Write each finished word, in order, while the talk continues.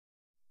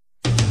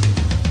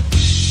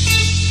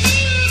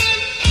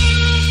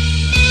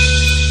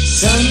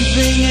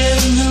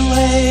the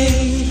way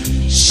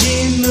she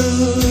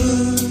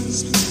moves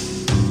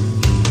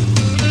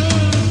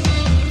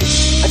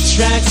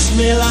attracts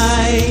me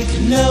like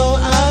no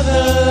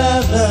other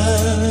lover.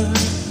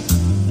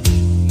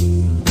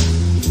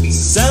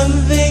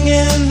 Something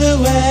in the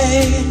way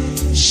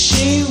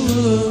she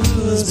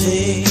woos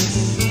me.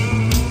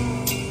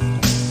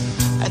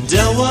 I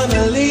don't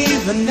wanna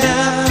leave her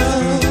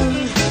now.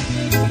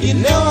 You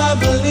know I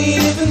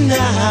believe her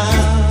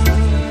now.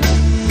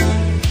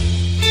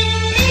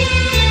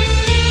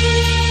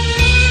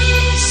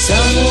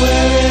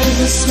 Somewhere in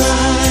her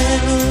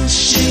smile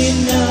she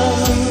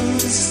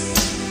knows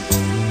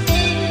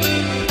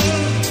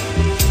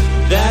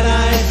that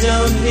I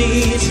don't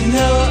need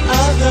no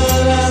other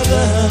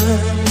lover.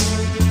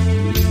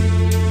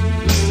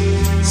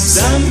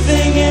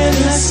 Something in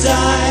her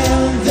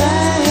style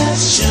that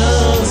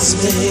shows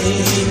me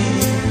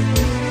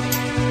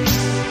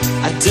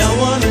I don't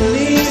want to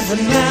leave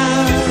her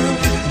now.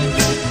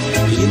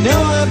 You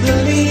know I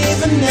believe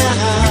her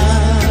now.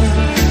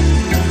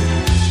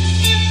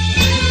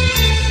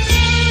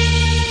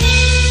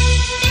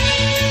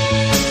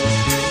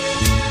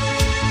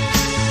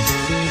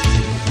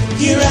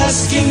 You're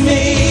asking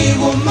me,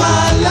 will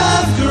my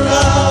love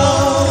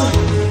grow?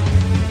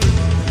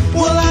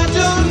 Well, I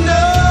don't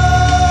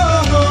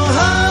know,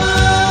 I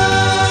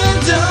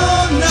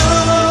don't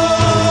know.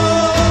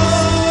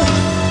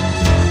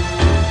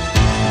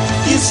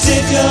 You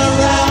stick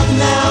around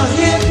now,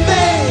 it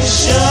may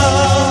show.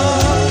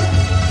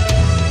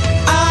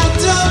 I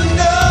don't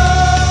know,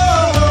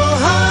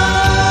 I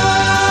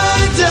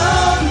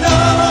don't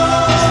know.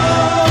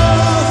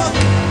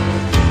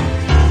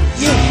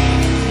 Yeah.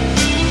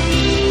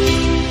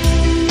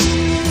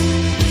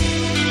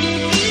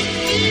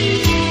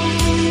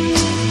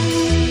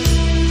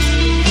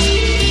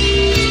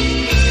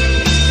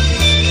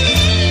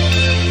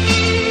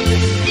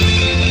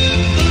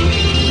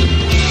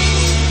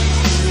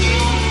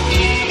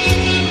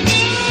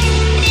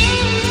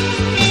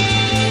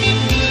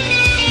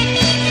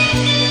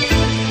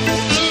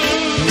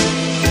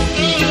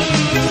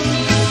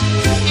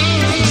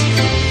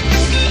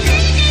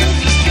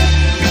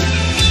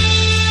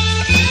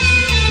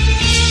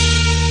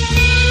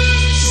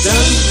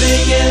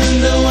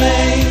 In the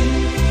way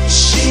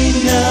she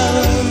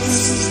knows,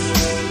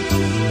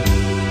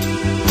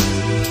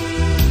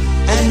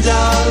 and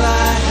all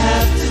I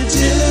have to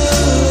do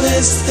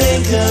is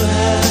think of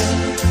her.